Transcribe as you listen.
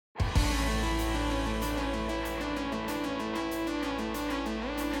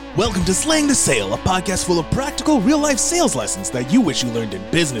Welcome to Slaying the Sale, a podcast full of practical, real-life sales lessons that you wish you learned in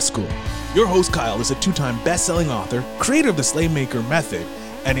business school. Your host, Kyle, is a two-time best-selling author, creator of the Slaymaker method,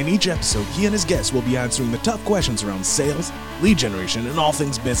 and in each episode, he and his guests will be answering the tough questions around sales, lead generation, and all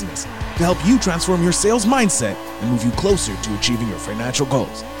things business to help you transform your sales mindset and move you closer to achieving your financial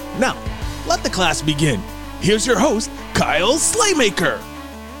goals. Now, let the class begin. Here's your host, Kyle Slaymaker.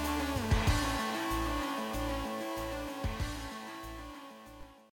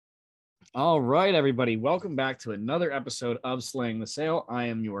 All right, everybody. Welcome back to another episode of Slaying the Sale. I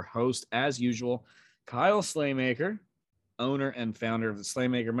am your host, as usual, Kyle Slaymaker, owner and founder of the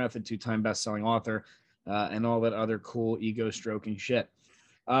Slaymaker method, two-time best-selling author, and all that other cool ego-stroking shit.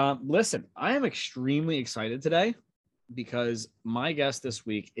 Listen, I am extremely excited today because my guest this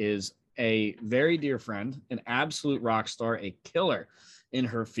week is a very dear friend, an absolute rock star, a killer in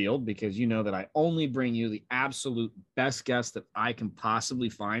her field, because you know that I only bring you the absolute best guest that I can possibly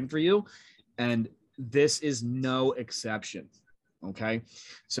find for you. And this is no exception. Okay.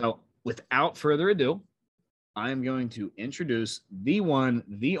 So without further ado, I'm going to introduce the one,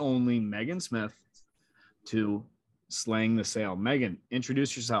 the only Megan Smith to Slaying the Sale. Megan,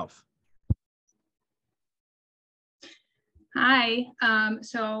 introduce yourself. Hi.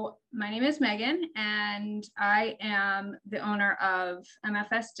 So my name is Megan, and I am the owner of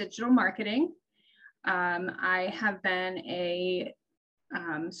MFS Digital Marketing. I have been a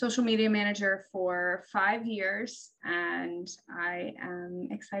social media manager for 5 years, and I am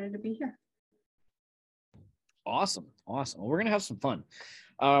excited to be here. Awesome. Well, we're going to have some fun.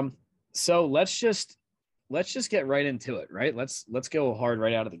 So let's just get right into it, right? Let's go hard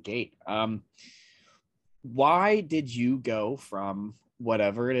right out of the gate. Why did you go from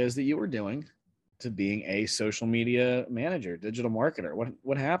whatever it is that you were doing to being a social media manager, digital marketer?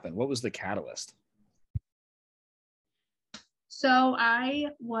 What happened? What was the catalyst? So I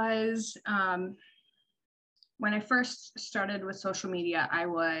was, when I first started with social media, I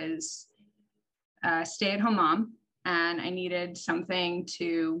was a stay-at-home mom, and I needed something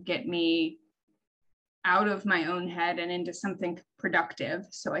to get me out of my own head and into something productive.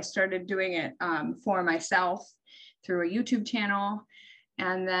 So I started doing it for myself through a YouTube channel.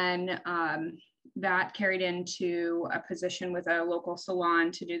 And then that carried into a position with a local salon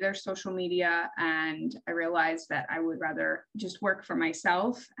to do their social media. And I realized that I would rather just work for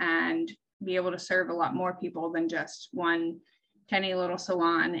myself and be able to serve a lot more people than just one tiny little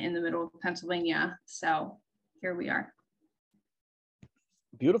salon in the middle of Pennsylvania. So here we are.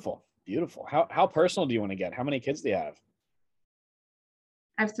 Beautiful. How personal do you want to get? How many kids do you have?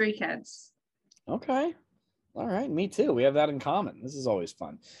 I have 3 kids. Okay. All right. Me too. We have that in common. This is always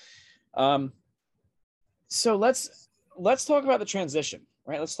fun. So let's talk about the transition,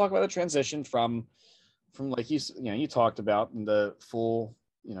 right? Let's talk about the transition from like you talked about the full,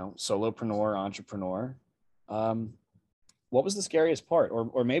 solopreneur, entrepreneur. What was the scariest part,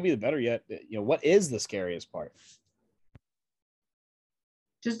 or maybe the better yet, what is the scariest part?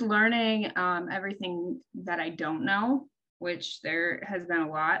 Just learning everything that I don't know, which there has been a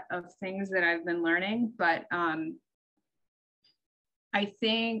lot of things that I've been learning. But I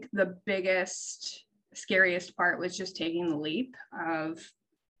think the biggest, scariest part was just taking the leap of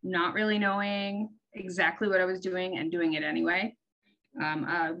not really knowing exactly what I was doing and doing it anyway.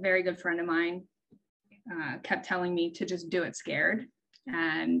 A very good friend of mine kept telling me to just do it scared.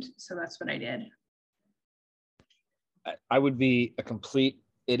 And so that's what I did. I would be a complete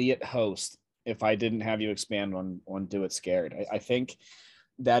idiot host if I didn't have you expand on do it scared. I think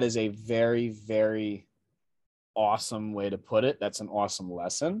that is a very, very awesome way to put it. That's an awesome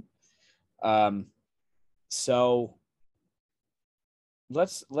lesson. So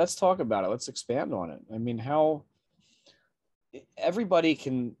let's talk about it. Let's expand on it. I mean, how everybody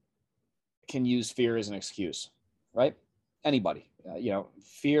can use fear as an excuse, right? Anybody,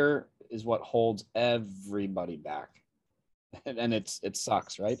 fear is what holds everybody back. And it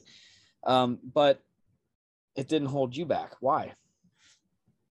sucks, right? But it didn't hold you back. Why?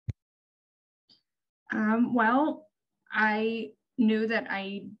 Well, I knew that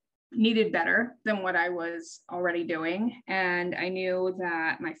I needed better than what I was already doing. And I knew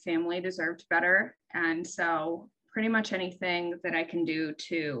that my family deserved better. And so pretty much anything that I can do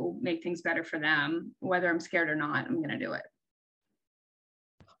to make things better for them, whether I'm scared or not, I'm going to do it.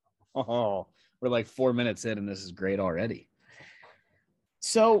 Oh, we're like 4 minutes in and this is great already.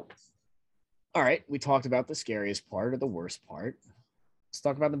 So, all right, we talked about the scariest part or the worst part. Let's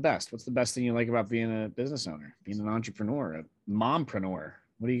talk about the best. What's the best thing you like about being a business owner, being an entrepreneur, a mompreneur?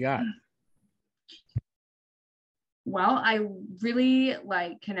 What do you got? Well, I really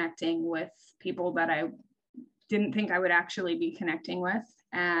like connecting with people that I didn't think I would actually be connecting with.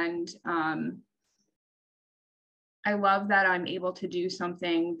 And I love that I'm able to do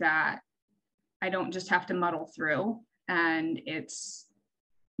something that I don't just have to muddle through. And it's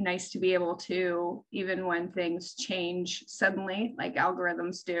nice to be able to, even when things change suddenly, like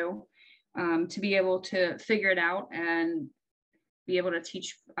algorithms do, to be able to figure it out and be able to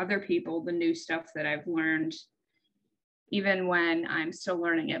teach other people the new stuff that I've learned, even when I'm still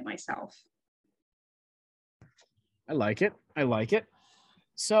learning it myself. I like it. I like it.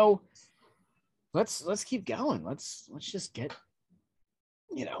 So let's keep going. Let's just get,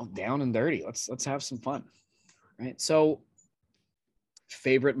 down and dirty. Let's have some fun. Right. So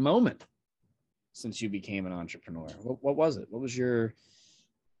favorite moment since you became an entrepreneur? What was it? What was your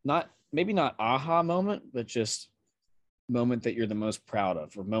maybe not aha moment, but just moment that you're the most proud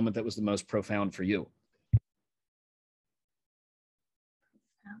of, or moment that was the most profound for you?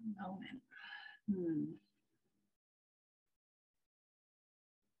 Moment.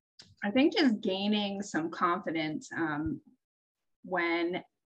 I think just gaining some confidence when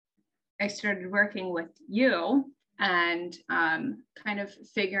I started working with you and kind of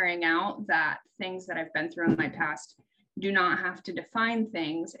figuring out that things that I've been through in my past do not have to define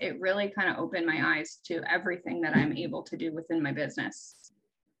things. It really kind of opened my eyes to everything that I'm able to do within my business.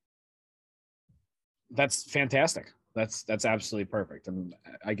 That's fantastic. That's absolutely perfect. And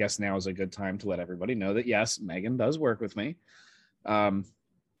I guess now is a good time to let everybody know that, yes, Megan does work with me,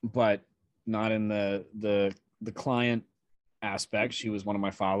 but not in the client aspect. She was one of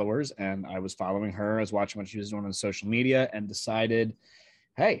my followers, and I was following her. I was watching what she was doing on social media and decided,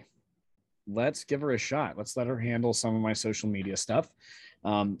 hey, let's give her a shot. Let's let her handle some of my social media stuff.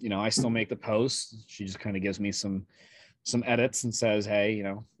 I still make the posts. She just kind of gives me some edits and says, hey,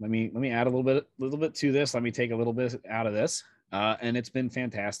 let me add a little bit to this. Let me take a little bit out of this. And it's been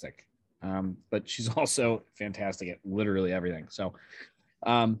fantastic. But she's also fantastic at literally everything. So,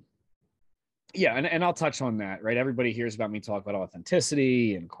 yeah. And I'll touch on that, right? Everybody hears about me talk about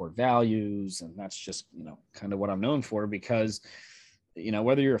authenticity and core values. And that's just, kind of what I'm known for, because,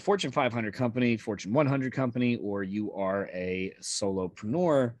 whether you're a Fortune 500 company, Fortune 100 company, or you are a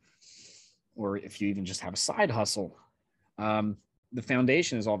solopreneur, or if you even just have a side hustle, the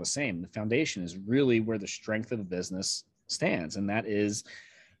foundation is all the same. The foundation is really where the strength of a business stands. And that is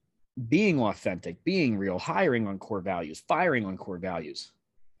being authentic, being real, hiring on core values, firing on core values.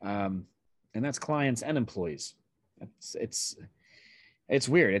 And that's clients and employees. It's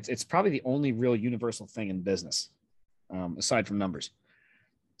weird. It's probably the only real universal thing in business, aside from numbers.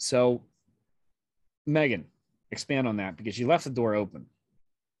 So Megan, expand on that, because you left the door open,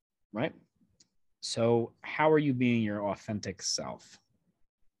 right? So how are you being your authentic self,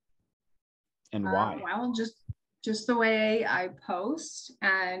 and why? Well, just the way I post,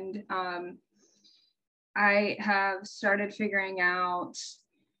 and I have started figuring out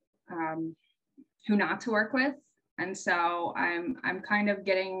who not to work with, and so I'm kind of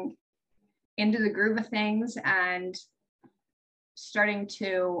getting into the groove of things and starting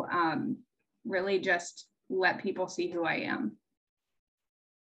to really just let people see who I am.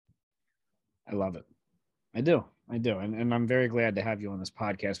 I love it. I do. And I'm very glad to have you on this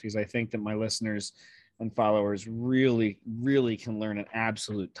podcast, because I think that my listeners and followers really, really can learn an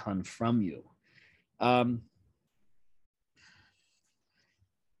absolute ton from you. How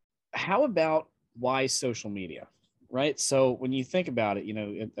about why social media, right? So when you think about it,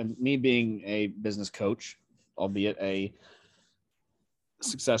 and me being a business coach, albeit a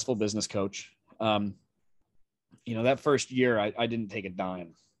successful business coach, that first year I didn't take a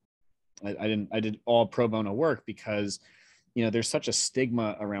dime. I did all pro bono work, because, there's such a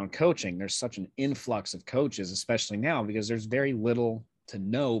stigma around coaching. There's such an influx of coaches, especially now, because there's very little to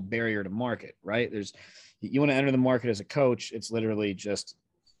no barrier to market, right? You want to enter the market as a coach. It's literally just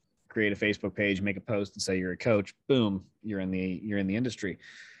create a Facebook page, make a post and say you're a coach. Boom. You're in the industry.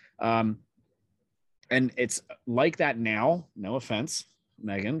 And it's like that now, no offense,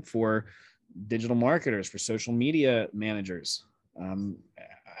 Megan, for digital marketers, for social media managers.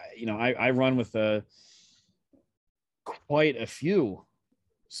 I run with quite a few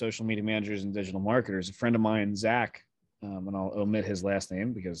social media managers and digital marketers. A friend of mine, Zach, and I'll omit his last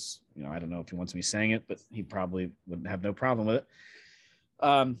name because, I don't know if he wants me saying it, but he probably wouldn't have no problem with it.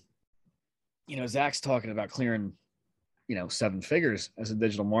 Zach's talking about clearing, 7 figures as a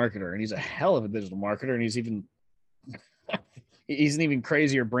digital marketer, and he's a hell of a digital marketer, and he's an even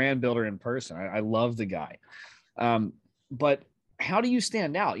crazier brand builder in person. I love the guy. But how do you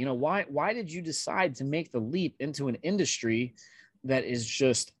stand out? Why did you decide to make the leap into an industry that is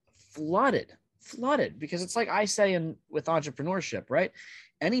just flooded? Because it's like I say with entrepreneurship, right?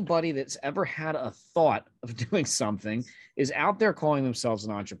 anybody that's ever had a thought of doing something is out there calling themselves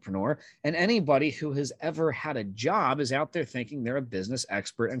an entrepreneur. And anybody who has ever had a job is out there thinking they're a business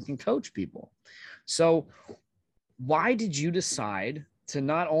expert and can coach people. So why did you decide to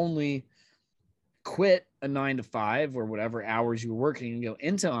not only quit a 9 to 5 or whatever hours you were working and go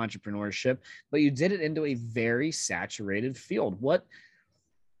into entrepreneurship, but you did it into a very saturated field? What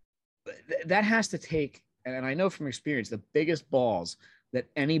that has to take, and I know from experience, the biggest balls that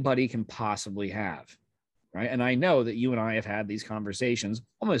anybody can possibly have, right? And I know that you and I have had these conversations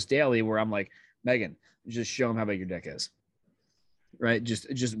almost daily where I'm like, Megan, just show them how big your dick is, right?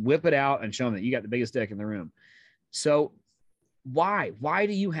 Just whip it out and show them that you got the biggest dick in the room. So why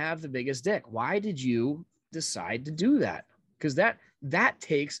do you have the biggest dick? Why did you decide to do that? Because that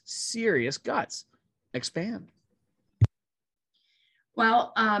takes serious guts. Expand.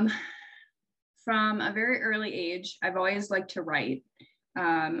 Well, from a very early age, I've always liked to write.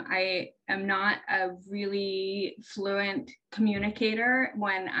 I am not a really fluent communicator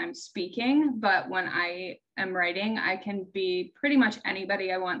when I'm speaking, but when I am writing, I can be pretty much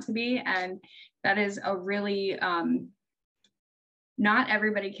anybody I want to be. And that is a really, not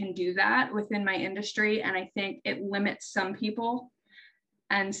everybody can do that within my industry. And I think it limits some people.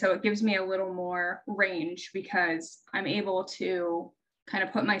 And so it gives me a little more range because I'm able to kind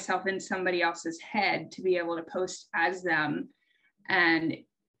of put myself in somebody else's head to be able to post as them. And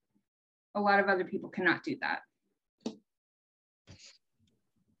a lot of other people cannot do that.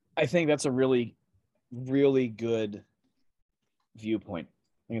 I think that's a really, really good viewpoint.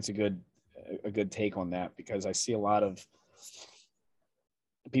 I think it's a good take on that, because I see a lot of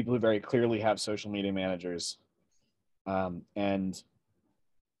people who very clearly have social media managers. And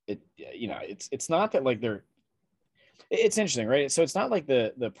it's not that like it's interesting, right? So it's not like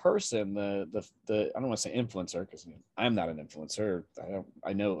the person, the I don't want to say influencer, because I'm not an influencer.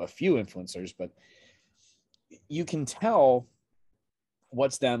 I know a few influencers, but you can tell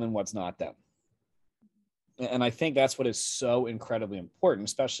what's them and what's not them. And I think that's what is so incredibly important,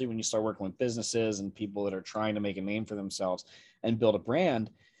 especially when you start working with businesses and people that are trying to make a name for themselves and build a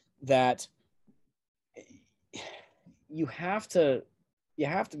brand, that you have to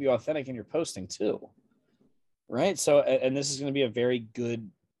be authentic in your posting too. Right. So, and this is going to be a very good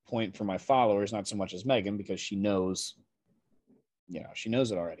point for my followers, not so much as Megan, because she knows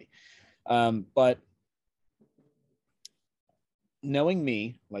it already. But knowing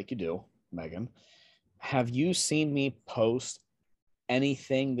me like you do, Megan, have you seen me post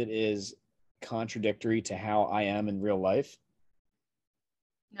anything that is contradictory to how I am in real life?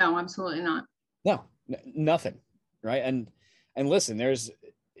 No, absolutely not. No, nothing. Right. And listen,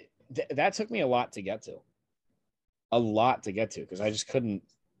 that took me a lot to get to. Because I just couldn't,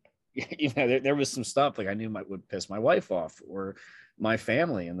 there was some stuff like I knew would piss my wife off or my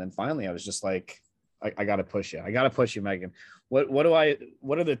family. And then finally I was just like, I got to push you. I got to push you, Megan. What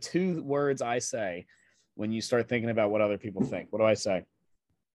are the 2 words I say when you start thinking about what other people think? What do I say?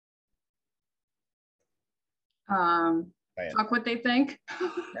 Fuck what they think.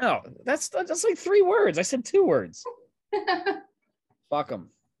 No, that's like 3 words. I said 2 words. Fuck them.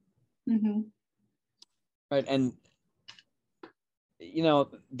 Mm-hmm. Right. And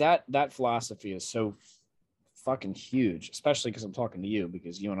that philosophy is so fucking huge, especially because I'm talking to you,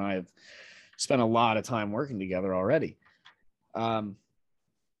 because you and I have spent a lot of time working together already. But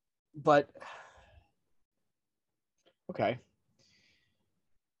okay.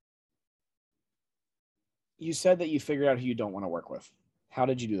 You said that you figured out who you don't want to work with. How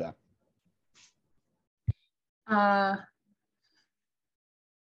did you do that?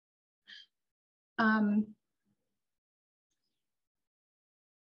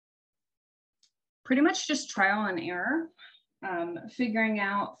 Pretty much just trial and error, figuring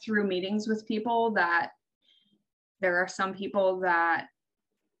out through meetings with people that there are some people that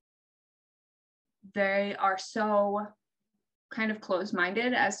they are so kind of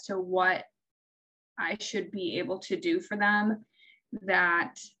closed-minded as to what I should be able to do for them,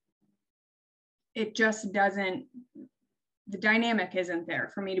 that it just doesn't, the dynamic isn't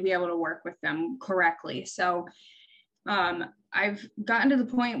there for me to be able to work with them correctly. So I've gotten to the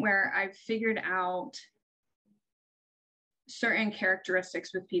point where I've figured out certain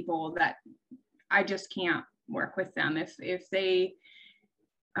characteristics with people that I just can't work with them. If they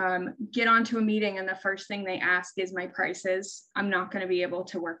get onto a meeting and the first thing they ask is my prices, I'm not going to be able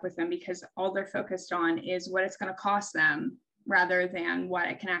to work with them, because all they're focused on is what it's going to cost them rather than what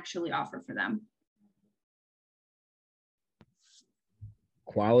I can actually offer for them.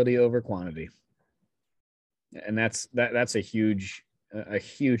 Quality over quantity. And that's a huge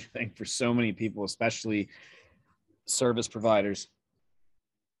thing for so many people, especially service providers.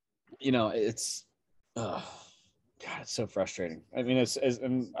 it's, God, it's so frustrating. I mean,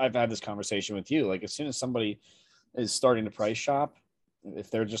 and I've had this conversation with you. Like, as soon as somebody is starting to price shop,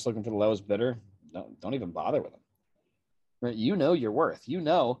 if they're just looking for the lowest bidder, don't even bother with them. Right? Your worth.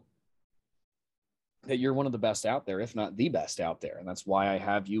 That you're one of the best out there, if not the best out there. And that's why I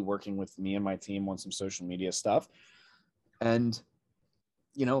have you working with me and my team on some social media stuff. And,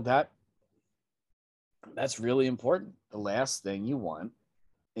 that's really important. The last thing you want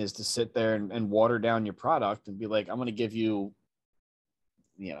is to sit there and water down your product and be like, I'm going to give you,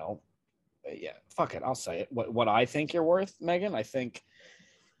 fuck it. I'll say it. What I think you're worth, Megan. I think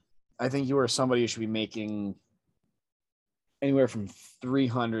you are somebody who should be making anywhere from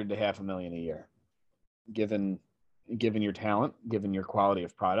 300 to $500,000 a year, given your talent, given your quality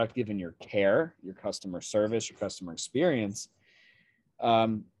of product, given your care, your customer service, your customer experience.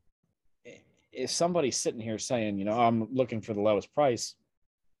 If somebody's sitting here saying, I'm looking for the lowest price,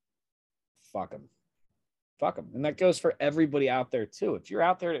 fuck them. And that goes for everybody out there too. If you're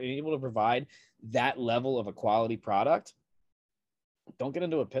out there and able to provide that level of a quality product, don't get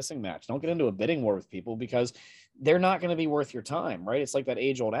into a pissing match. Don't get into a bidding war with people, because they're not going to be worth your time, right? It's like that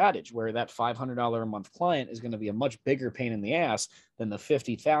age-old adage where that $500 a month client is going to be a much bigger pain in the ass than the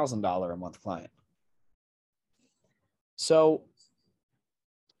 $50,000 a month client. So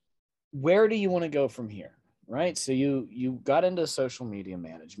where do you want to go from here, right? So you got into social media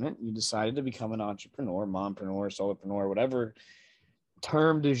management. You decided to become an entrepreneur, mompreneur, solopreneur, whatever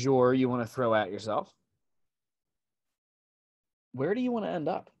term du jour you want to throw at yourself. Where do you want to end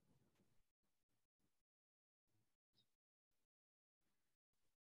up?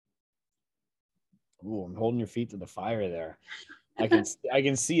 Ooh, I'm holding your feet to the fire there. I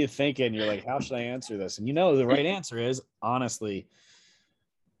can see you thinking. You're like, how should I answer this? And the right answer is, honestly.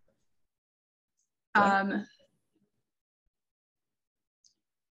 I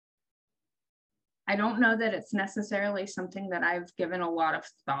don't know that it's necessarily something that I've given a lot of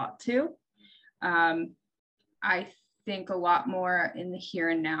thought to. I think a lot more in the here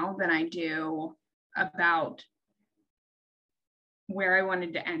and now than I do about where I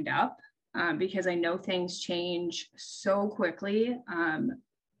wanted to end up, because I know things change so quickly,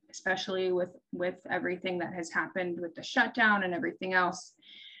 especially with everything that has happened with the shutdown and everything else.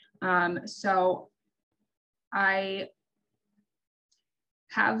 So I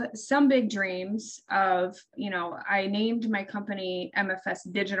have some big dreams of, I named my company MFS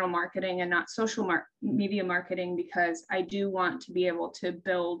Digital Marketing and not social media marketing, because I do want to be able to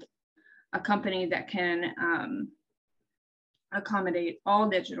build a company that can accommodate all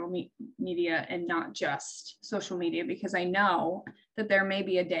digital media and not just social media, because I know that there may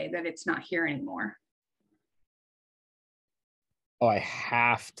be a day that it's not here anymore. Oh, I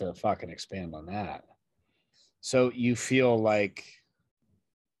have to fucking expand on that. So you feel like,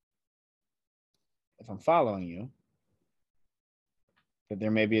 if I'm following you, that there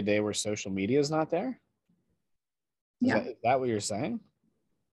may be a day where social media is not there? Is that what you're saying?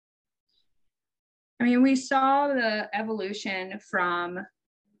 I mean, we saw the evolution from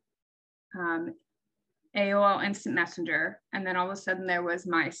AOL Instant Messenger, and then all of a sudden there was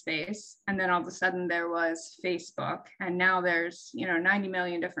MySpace, and then all of a sudden there was Facebook, and now there's 90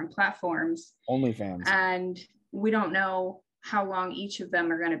 million different platforms. OnlyFans. And we don't know how long each of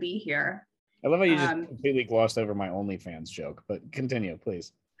them are going to be here. I love how you just completely glossed over my OnlyFans joke, but continue,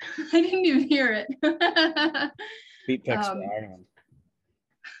 please. I didn't even hear it. Feet pics for Ireland.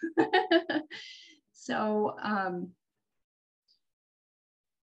 So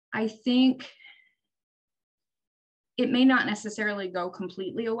I think it may not necessarily go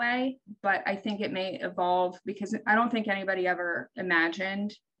completely away, but I think it may evolve, because I don't think anybody ever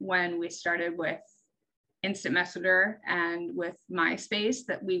imagined when we started with Instant Messenger and with MySpace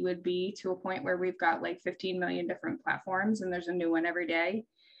that we would be to a point where we've got like 15 million different platforms and there's a new one every day.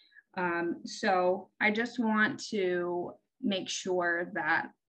 So I just want to make sure that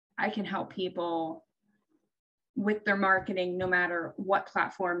I can help people with their marketing, no matter what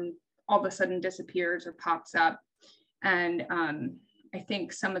platform all of a sudden disappears or pops up. And I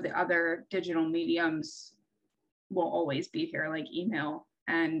think some of the other digital mediums will always be here, like email.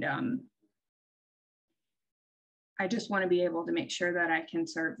 And I just want to be able to make sure that I can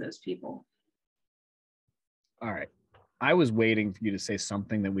serve those people. All right. I was waiting for you to say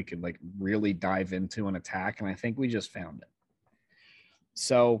something that we could like really dive into and attack, and I think we just found it.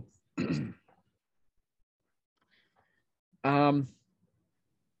 So, when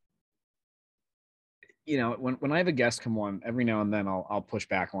I have a guest come on, every now and then I'll push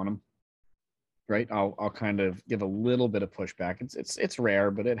back on them, right? I'll kind of give a little bit of pushback. It's rare,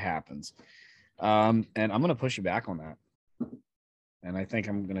 but it happens. And I'm going to push you back on that. And I think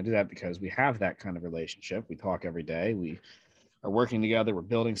I'm going to do that because we have that kind of relationship. We talk every day. We are working together. We're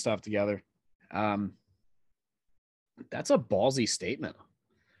building stuff together. That's a ballsy statement.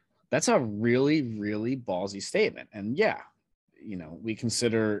 That's a really, really ballsy statement. And yeah, we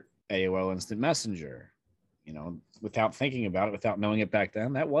consider AOL Instant Messenger, without thinking about it, without knowing it back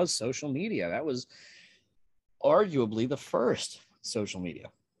then, that was social media. That was arguably the first social media.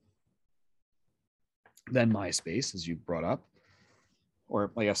 Then MySpace, as you brought up,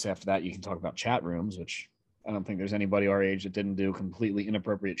 or I guess after that, you can talk about chat rooms, which I don't think there's anybody our age that didn't do completely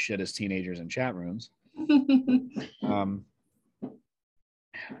inappropriate shit as teenagers in chat rooms.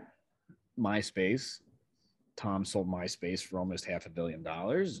 MySpace, Tom sold MySpace for almost $500 million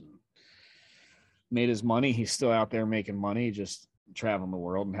and made his money. He's still out there making money, just traveling the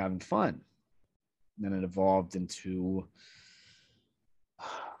world and having fun. And then it evolved into,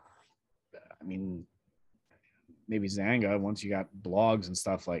 maybe Zanga. Once you got blogs and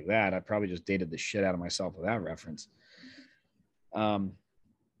stuff like that, I probably just dated the shit out of myself with that reference.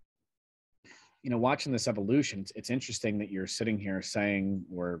 Watching this evolution, it's interesting that you're sitting here saying,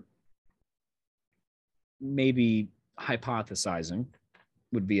 or maybe hypothesizing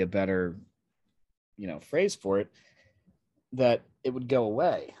would be a better, phrase for it, that it would go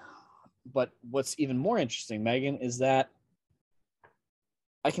away. But what's even more interesting, Megan, is that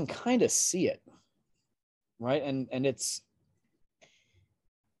I can kind of see it, right? And it's,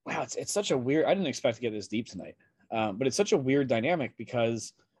 wow, it's such a weird, I didn't expect to get this deep tonight, but it's such a weird dynamic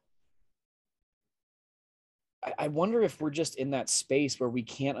because I wonder if we're just in that space where we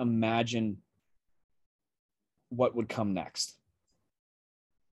can't imagine what would come next,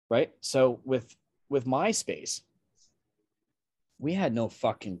 right? So with MySpace, we had no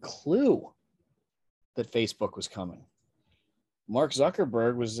fucking clue that Facebook was coming. Mark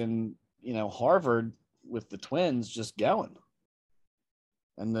Zuckerberg was in, Harvard with the twins just going.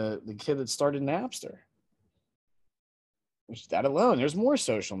 And the kid that started Napster. Which, that alone, there's more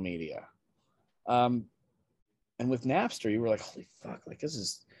social media. And with Napster, you were like, holy fuck, like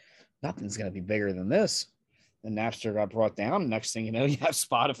nothing's going to be bigger than this. And Napster got brought down. Next thing you know, you have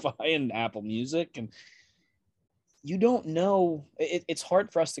Spotify and Apple Music, and you don't know. It's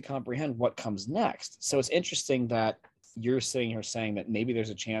hard for us to comprehend what comes next. So it's interesting that you're sitting here saying that maybe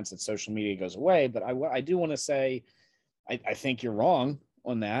there's a chance that social media goes away. But I do want to say, I think you're wrong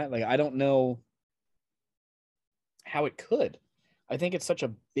on that. Like, I don't know how it could. I think it's such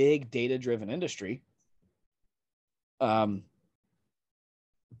a big data-driven industry. But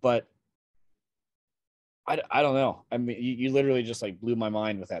I don't know. I mean, you literally just like blew my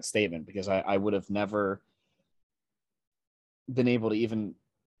mind with that statement, because I would have never been able to even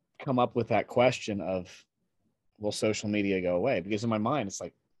come up with that question of, will social media go away? Because in my mind, it's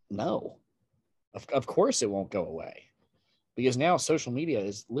like, no, of course it won't go away, because now social media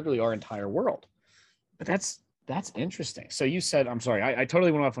is literally our entire world. But that's interesting. So you said, I'm sorry, I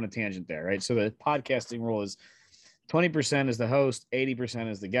totally went off on a tangent there, right? So the podcasting rule is 20% is the host, 80%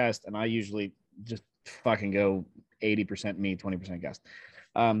 is the guest. And I usually just fucking go 80% me, 20% guest.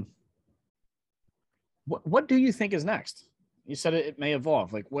 What do you think is next? You said it may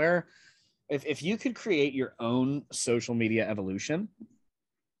evolve. Like, where, if you could create your own social media evolution,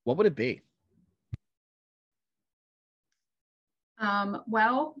 what would it be?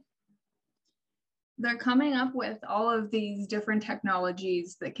 Well, they're coming up with all of these different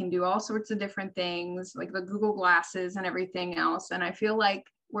technologies that can do all sorts of different things, like the Google glasses and everything else. And I feel like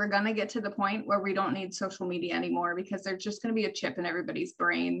we're going to get to the point where we don't need social media anymore, because there's just going to be a chip in everybody's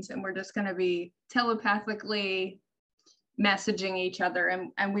brains, and we're just going to be telepathically messaging each other,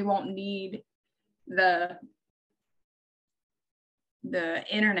 and we won't need the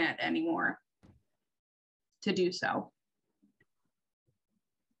internet anymore to do so.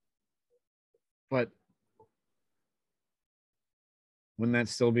 But wouldn't that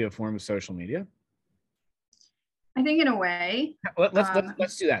still be a form of social media? I think in a way.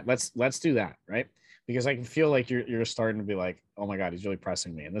 Let's do that. Let's do that, right? Because I can feel like you're starting to be like, oh my God, he's really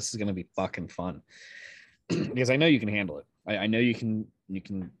pressing me, and this is going to be fucking fun. Because I know you can handle it. I know you can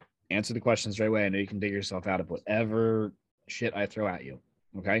answer the questions right away. I know you can dig yourself out of whatever shit I throw at you.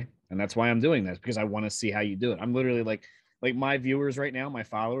 Okay. And that's why I'm doing this, because I want to see how you do it. I'm literally like my viewers right now, my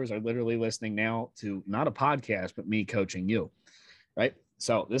followers are literally listening now to not a podcast, but me coaching you. Right.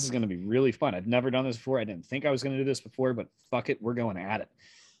 So this is going to be really fun. I've never done this before. I didn't think I was going to do this before, but fuck it. We're going at it.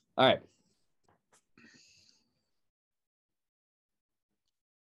 All right.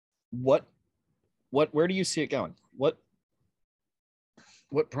 Where do you see it going? What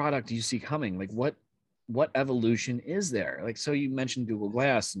product do you see coming? Like, what evolution is there? Like, so you mentioned Google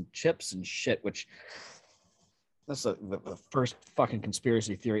Glass and chips and shit, which That's the first fucking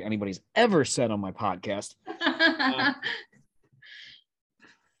conspiracy theory anybody's ever said on my podcast.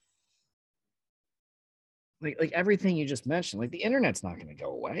 Like everything you just mentioned, like the internet's not going to go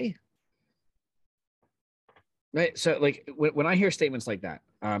away. Right. So like when I hear statements like that,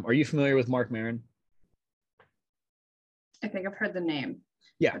 are you familiar with Mark Maron? I think I've heard the name.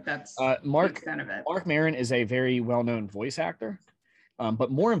 Yeah. But that's Mark, the extent of it. Mark Maron is a very well-known voice actor.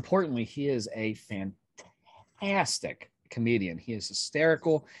 But more importantly, he is a fantastic comedian. He is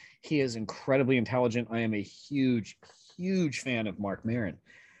hysterical. He is incredibly intelligent. I am a huge, huge fan of Mark Maron.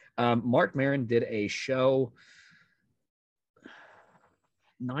 Mark Maron did a show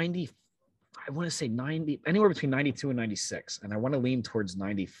 90, I want to say 90, anywhere between 92 and 96. And I want to lean towards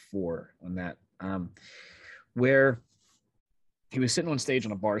 94 on that, where he was sitting on stage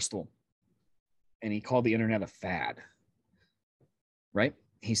on a bar stool and he called the internet a fad, right?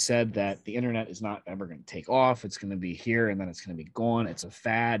 He said that the internet is not ever going to take off. It's going to be here and then it's going to be gone. It's a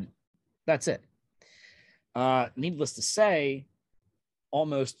fad. That's it. Needless to say,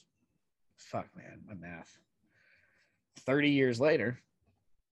 almost, my math, 30 years later,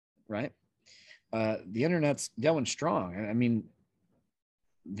 right? The internet's going strong. I mean,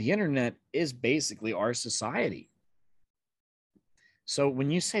 the internet is basically our society. So when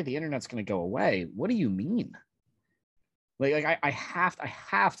you say the internet's going to go away, what do you mean? Like I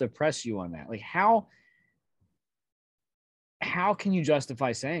have to press you on that. Like how can you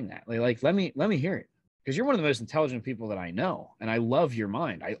justify saying that? Like let me hear it, because you're one of the most intelligent people that I know, and I love your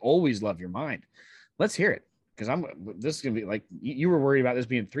mind. I always love your mind. Let's hear it, because this is gonna be like you were worried about this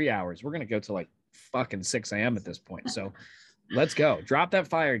being 3 hours. We're gonna go to like fucking 6 a.m. at this point. So let's go. Drop that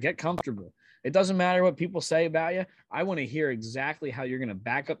fire. Get comfortable. It doesn't matter what people say about you. I want to hear exactly how you're gonna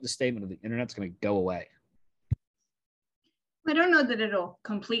back up the statement of the internet's gonna go away. I don't know that it'll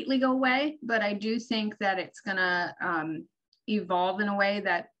completely go away, but I do think that it's going to evolve in a way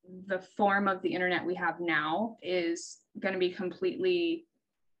that the form of the internet we have now is going to be completely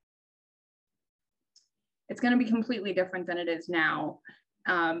different than it is now.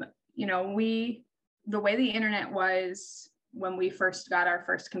 You know, the way the internet was when we first got our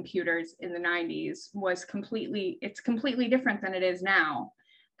first computers in the 90s was completely different than it is now.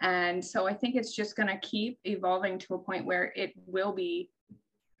 And so I think it's just going to keep evolving to a point where it will be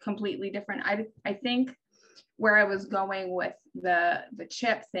completely different. I think where I was going with the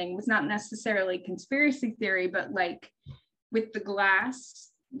chip thing was not necessarily conspiracy theory, but like with the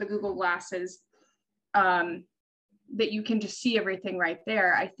Google glasses, that you can just see everything right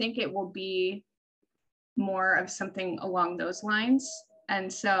there. I think it will be more of something along those lines.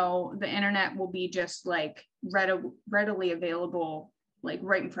 And so the internet will be just like readily available, like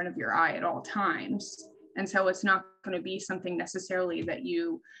right in front of your eye at all times. And so it's not going to be something necessarily that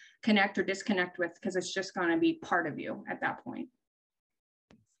you connect or disconnect with, because it's just going to be part of you at that point.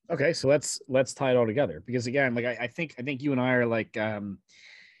 Okay, so let's tie it all together, because again, like I think you and I are like,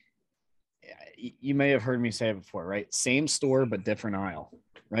 you may have heard me say it before, right? Same store but different aisle,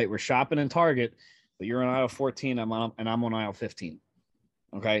 right? We're shopping in Target, but you're on aisle 14, I'm on aisle 15.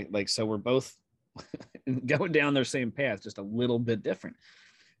 Okay, like so we're both going down their same path, just a little bit different.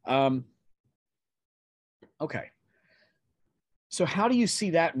 Okay. So how do you see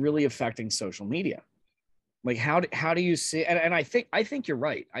that really affecting social media? Like how do you see, and I think you're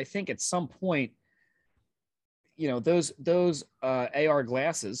right. I think at some point, you know, those AR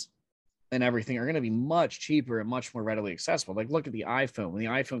glasses and everything are going to be much cheaper and much more readily accessible. Like look at the iPhone. When the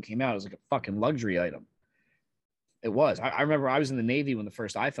iPhone came out, it was like a fucking luxury item. It was. I remember I was in the Navy when the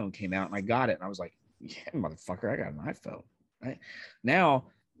first iPhone came out, and I got it, and I was like, yeah, motherfucker, I got an iPhone. Right now,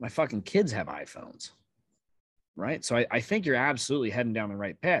 my fucking kids have iPhones. Right. So I think you're absolutely heading down the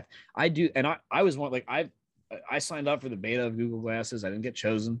right path. I do. And I was one, like, I signed up for the beta of Google Glasses. I didn't get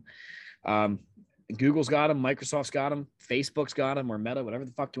chosen. Google's got them. Microsoft's got them. Facebook's got them, or Meta, whatever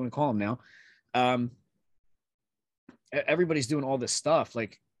the fuck you want to call them now. Everybody's doing all this stuff.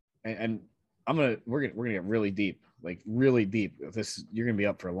 Like, and we're gonna get really deep, like really deep. You're gonna be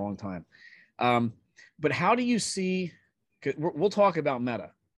up for a long time. But how do you see? We'll talk about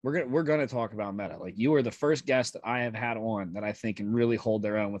Meta. We're gonna talk about Meta. Like you are the first guest that I have had on that I think can really hold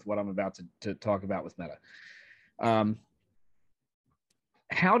their own with what I'm about to talk about with Meta.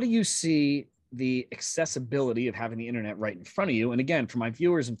 How do you see the accessibility of having the internet right in front of you? And again, for my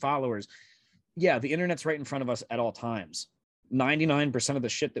viewers and followers, yeah, the internet's right in front of us at all times. 99% of the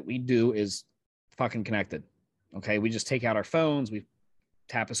shit that we do is fucking connected. Okay, we just take out our phones, we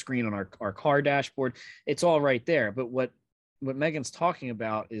tap a screen on our car dashboard. It's all right there. But what Megan's talking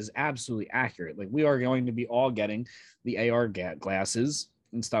about is absolutely accurate. Like we are going to be all getting the AR glasses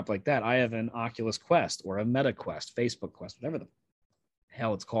and stuff like that. I have an Oculus Quest or a Meta Quest, Facebook Quest, whatever the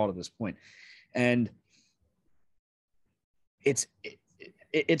hell it's called at this point. And it's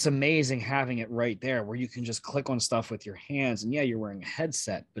amazing having it right there where you can just click on stuff with your hands. And yeah, you're wearing a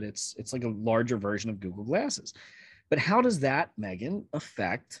headset, but it's like a larger version of Google Glasses. But how does that, Megan,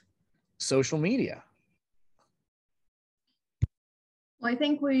 affect social media? Well, I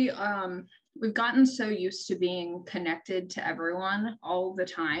think we've gotten so used to being connected to everyone all the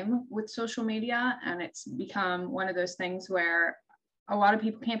time with social media, and it's become one of those things where a lot of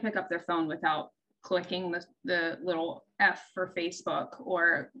people can't pick up their phone without clicking the little F for Facebook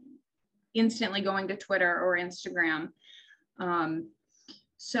or instantly going to Twitter or Instagram.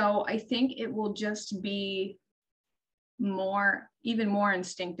 So I think it will just be even more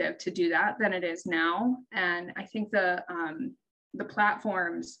instinctive to do that than it is now. And I think the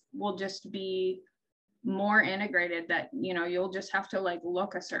platforms will just be more integrated, that, you know, you'll just have to like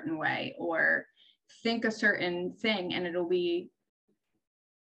look a certain way or think a certain thing, and it'll be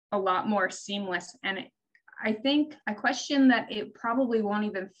a lot more seamless. And I question that it probably won't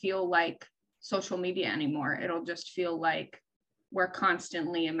even feel like social media anymore. It'll just feel like we're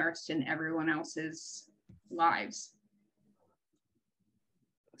constantly immersed in everyone else's lives.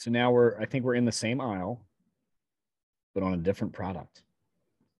 So now I think we're in the same aisle, but on a different product.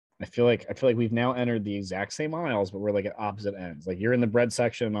 I feel like we've now entered the exact same aisles, but we're like at opposite ends. Like you're in the bread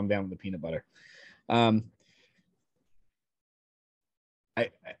section and I'm down with the peanut butter.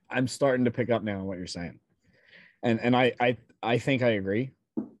 I'm starting to pick up now on what you're saying. And I think I agree.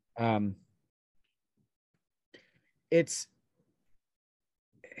 It's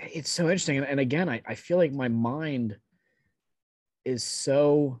so interesting. And again, I feel like my mind is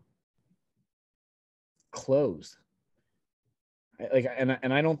so closed.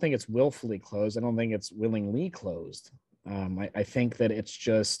 And I don't think it's willfully closed. I don't think it's willingly closed. I think that it's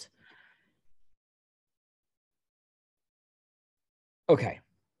just, okay,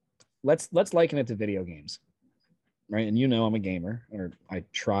 let's liken it to video games, right? And you know, I'm a gamer, or I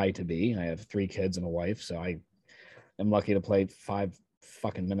try to be. I have 3 kids and a wife, so I am lucky to play 5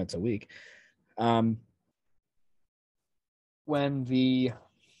 fucking minutes a week. When the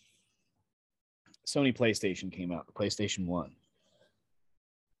Sony PlayStation came out, the PlayStation 1,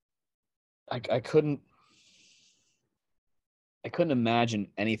 I couldn't imagine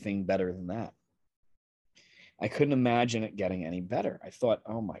anything better than that. I couldn't imagine it getting any better. I thought,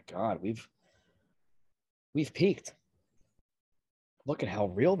 oh my God, we've peaked. Look at how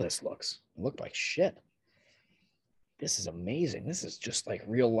real this looks. It looked like shit. This is amazing. This is just like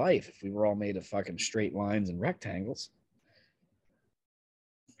real life if we were all made of fucking straight lines and rectangles.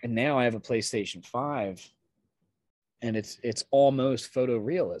 And now I have a PlayStation 5, and it's almost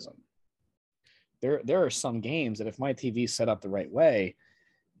photorealism. There are some games that if my TV's set up the right way,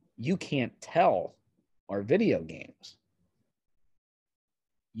 you can't tell are video games.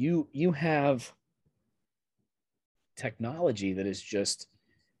 You have technology that is just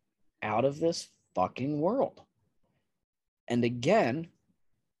out of this fucking world. And again,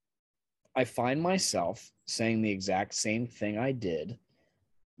 I find myself saying the exact same thing I did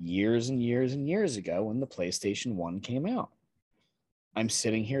years and years and years ago when the PlayStation 1 came out. I'm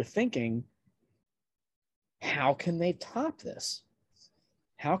sitting here thinking, how can they top this?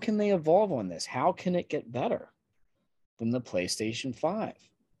 How can they evolve on this? How can it get better than the PlayStation 5?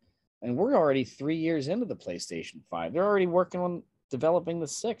 And we're already 3 years into the PlayStation 5. They're already working on developing the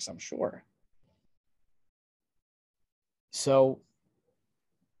 6, I'm sure. So,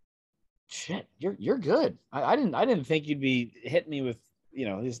 shit, you're good. I didn't think you'd be hitting me with, you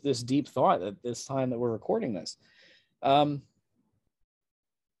know, this deep thought at this time that we're recording this. All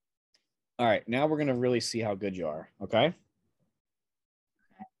right, now we're gonna really see how good you are. Okay.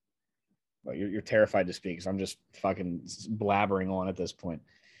 Well, you're terrified to speak, so I'm just fucking blabbering on at this point.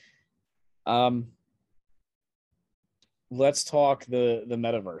 Let's talk the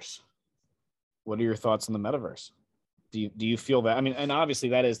metaverse. What are your thoughts on the metaverse? Do you feel that? I mean, and obviously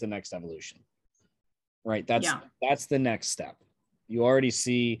that is the next evolution, right? That's the next step. You already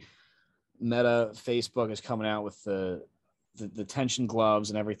see Meta, Facebook is coming out with the tension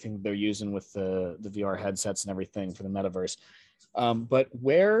gloves and everything they're using with the VR headsets and everything for the metaverse. But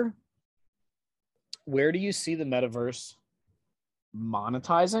where do you see the metaverse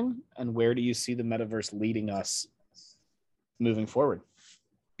monetizing, and where do you see the metaverse leading us moving forward?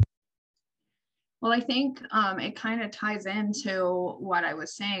 Well, I think it kind of ties into what I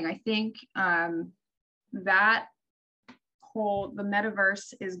was saying. I think that the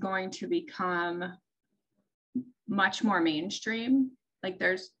metaverse is going to become much more mainstream. Like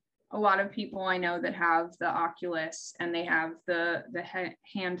there's a lot of people I know that have the Oculus and they have the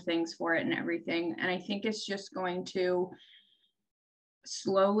hand things for it and everything. And I think it's just going to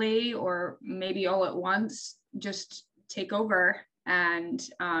slowly, or maybe all at once, just take over. And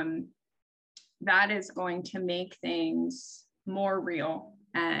that is going to make things more real.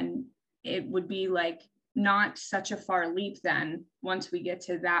 And it would be like not such a far leap then, once we get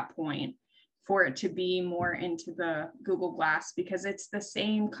to that point, for it to be more into the Google Glass, because it's the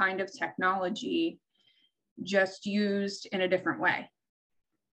same kind of technology, just used in a different way.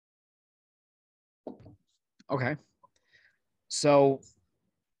 Okay. So,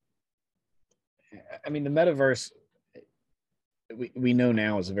 I mean, the metaverse, we know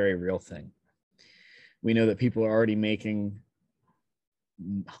now is a very real thing. We know that people are already making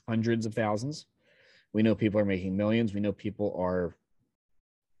hundreds of thousands. We know people are making millions. We know people are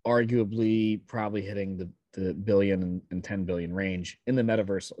arguably probably hitting the billion and 10 billion range in the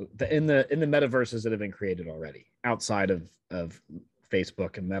metaverse, in the metaverses that have been created already outside of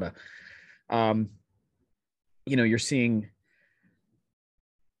Facebook and Meta. You're seeing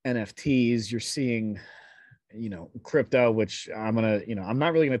NFTs, you're seeing, crypto, which I'm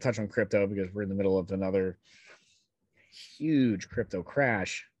not really going to touch on crypto because we're in the middle of another huge crypto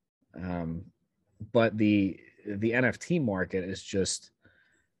crash. But the NFT market is just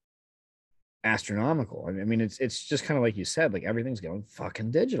astronomical. I mean, it's just kind of like you said, like everything's going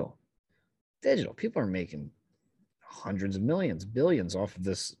fucking digital. People are making hundreds of millions, billions off of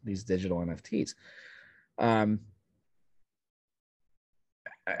these digital NFTs.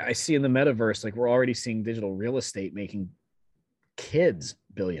 I see in the metaverse, like we're already seeing digital real estate making kids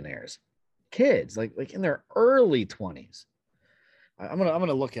billionaires, kids like in their early 20s. I'm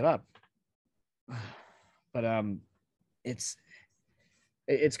gonna look it up, but it's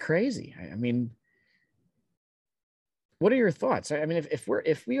crazy. I mean, what are your thoughts? I mean,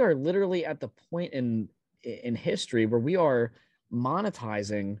 if we are literally at the point in history where we are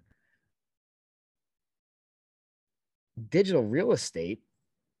monetizing digital real estate,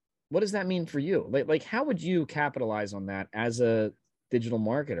 what does that mean for you? Like how would you capitalize on that as a digital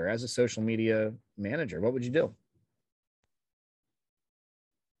marketer, as a social media manager? What would you do?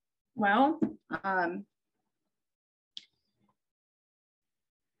 Well, I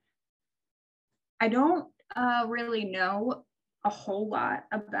don't really know a whole lot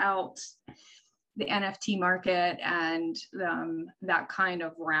about the NFT market and that kind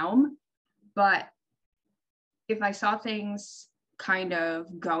of realm, but if I saw things kind of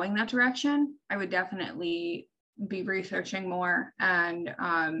going that direction, I would definitely be researching more and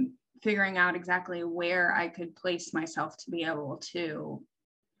figuring out exactly where I could place myself to be able to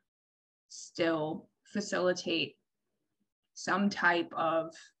still facilitate some type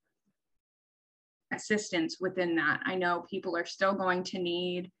of assistance within that. I know people are still going to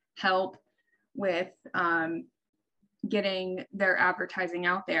need help with getting their advertising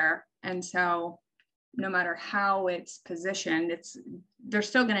out there. And so no matter how it's positioned, they're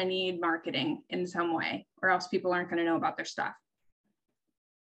still going to need marketing in some way, or else people aren't going to know about their stuff.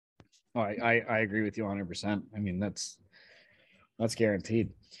 Oh, I agree with you 100%. I mean, that's guaranteed.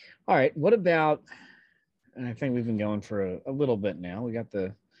 All right. What about, and I think we've been going for a little bit now. We got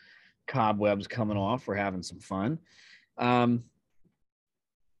the cobwebs coming off. We're having some fun.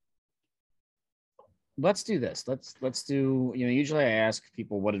 Let's do this. Let's do, usually I ask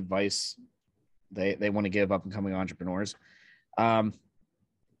people what advice they want to give up and coming entrepreneurs.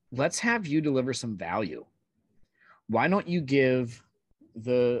 Let's have you deliver some value. Why don't you give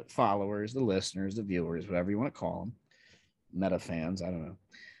the followers, the listeners, the viewers, whatever you want to call them, meta fans, I don't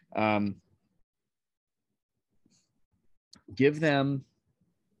know, give them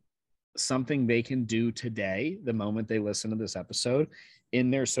something they can do today, the moment they listen to this episode, in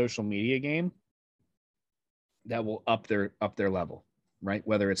their social media game that will up their level, right?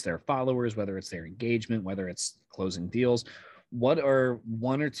 Whether it's their followers, whether it's their engagement, whether it's closing deals. What are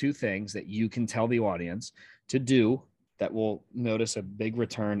one or two things that you can tell the audience to do that will notice a big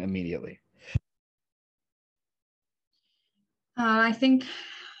return immediately? I think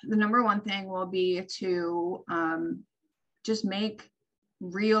the number one thing will be to just make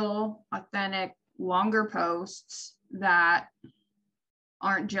real, authentic, longer posts that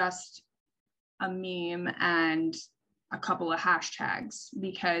aren't just a meme and a couple of hashtags,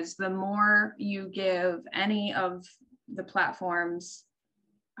 because the more you give any of the platforms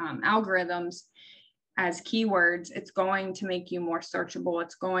algorithms as keywords, it's going to make you more searchable.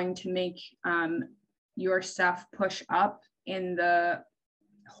 It's going to make your stuff push up in the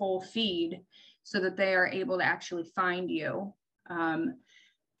whole feed so that they are able to actually find you.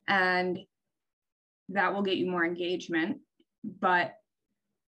 And that will get you more engagement. But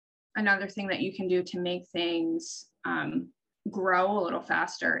another thing that you can do to make things grow a little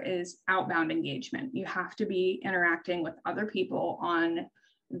faster is outbound engagement. You have to be interacting with other people on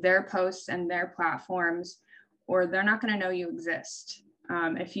their posts and their platforms, or they're not going to know you exist.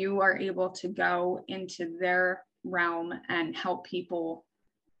 If you are able to go into their realm and help people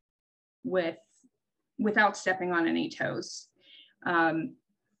without stepping on any toes,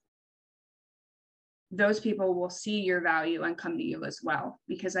 those people will see your value and come to you as well.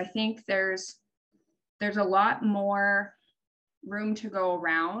 Because I think there's a lot more room to go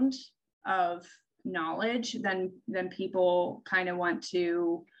around of knowledge than people kind of want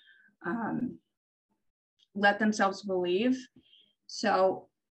to let themselves believe. So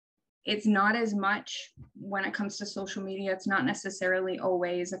it's not as much when it comes to social media. It's not necessarily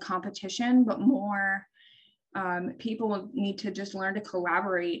always a competition, but more people need to just learn to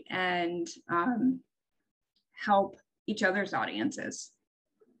collaborate and help each other's audiences.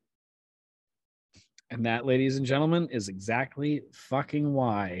 And that, ladies and gentlemen, is exactly fucking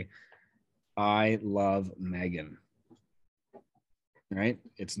why I love Megan. Right?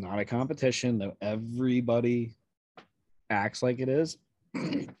 It's not a competition, though everybody acts like it is.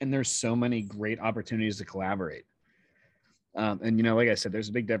 And there's so many great opportunities to collaborate. And, you know, like I said, there's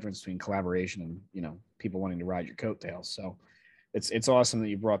a big difference between collaboration and, you know, people wanting to ride your coattails. So it's awesome that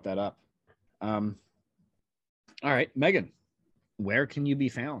you brought that up. All right, Megan, where can you be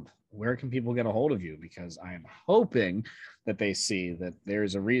found? Where can people get a hold of you? Because I am hoping that they see that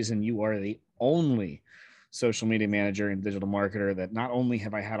there's a reason you are the only social media manager and digital marketer that not only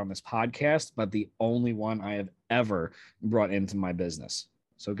have I had on this podcast, but the only one I have ever brought into my business.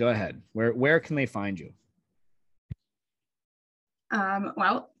 So go ahead. Where can they find you?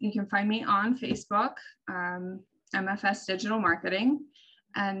 Well, you can find me on Facebook, MFS Digital Marketing,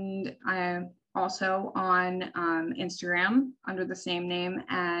 and I'm also on Instagram under the same name,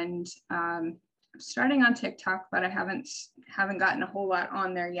 and I'm starting on TikTok, but I haven't gotten a whole lot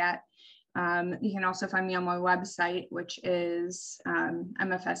on there yet. You can also find me on my website, which is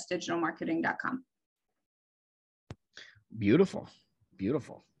mfsdigitalmarketing.com. Beautiful.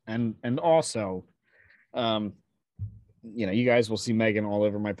 And also, you know, you guys will see Megan all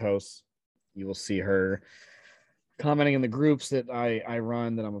over my posts. You will see her commenting in the groups that I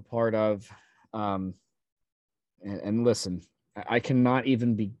run, that I'm a part of. And listen, I cannot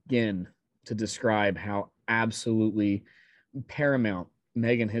even begin to describe how absolutely paramount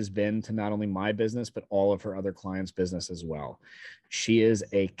Megan has been to not only my business, but all of her other clients' business as well. She is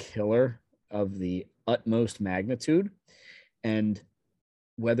a killer of the utmost magnitude. And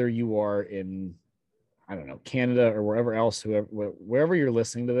whether you are in, I don't know, Canada or wherever else, wherever you're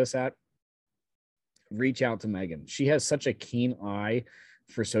listening to this at, reach out to Megan. She has such a keen eye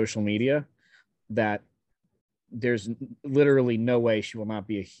for social media that there's literally no way she will not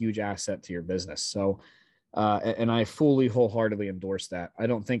be a huge asset to your business. So, and I fully, wholeheartedly endorse that. I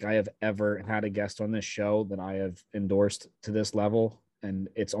don't think I have ever had a guest on this show that I have endorsed to this level. And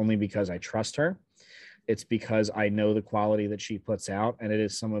it's only because I trust her. It's because I know the quality that she puts out, and it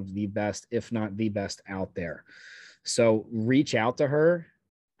is some of the best, if not the best, out there. So reach out to her.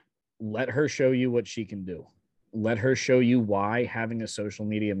 Let her show you what she can do. Let her show you why having a social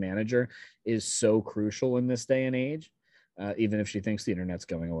media manager is so crucial in this day and age, even if she thinks the internet's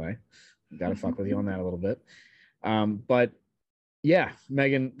going away. Got to fuck with you on that a little bit. But yeah,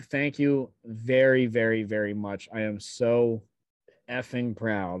 Megan, thank you very, very, very much. I am so effing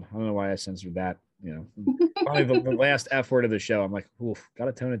proud. I don't know why I censored that. You know, probably the last F word of the show. I'm like, oof, got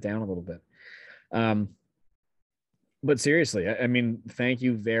to tone it down a little bit. But seriously, I mean, thank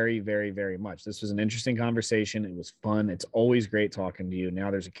you very, very, very much. This was an interesting conversation. It was fun. It's always great talking to you. Now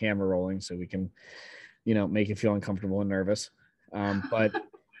there's a camera rolling, so we can, you know, make you feel uncomfortable and nervous. But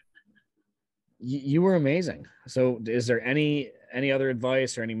you were amazing. So is there any other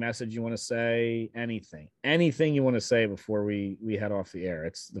advice or any message you want to say? Anything you want to say before we head off the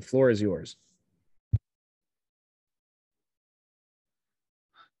air? The floor is yours.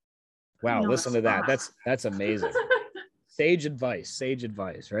 Wow, listen to that. That's amazing. Sage advice,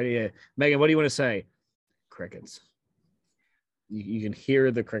 right? Megan, what do you want to say? Crickets. You can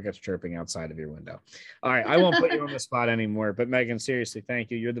hear the crickets chirping outside of your window. All right, I won't put you on the spot anymore, but Megan, seriously, thank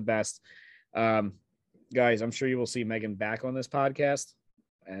you. You're the best. Guys, I'm sure you will see Megan back on this podcast.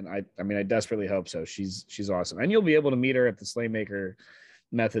 And I mean, I desperately hope so. She's awesome. And you'll be able to meet her at the Slaymaker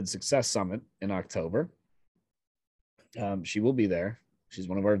Method Success Summit in October. She will be there. She's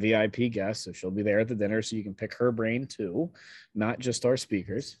one of our VIP guests, so she'll be there at the dinner, so you can pick her brain too, not just our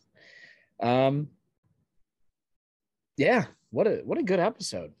speakers. Yeah, what a good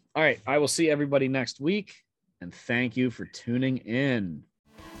episode. All right, I will see everybody next week, and thank you for tuning in.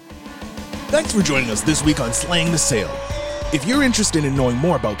 Thanks for joining us this week on Slaying the Sale. If you're interested in knowing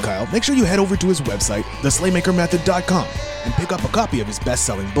more about Kyle, make sure you head over to his website, theslaymakermethod.com, and pick up a copy of his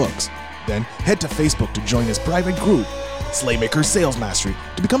best-selling books. Then head to Facebook to join his private group, Slaymaker Sales Mastery,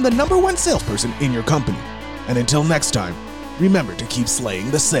 to become the #1 salesperson in your company. And until next time, remember to keep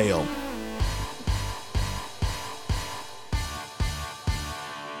slaying the sale.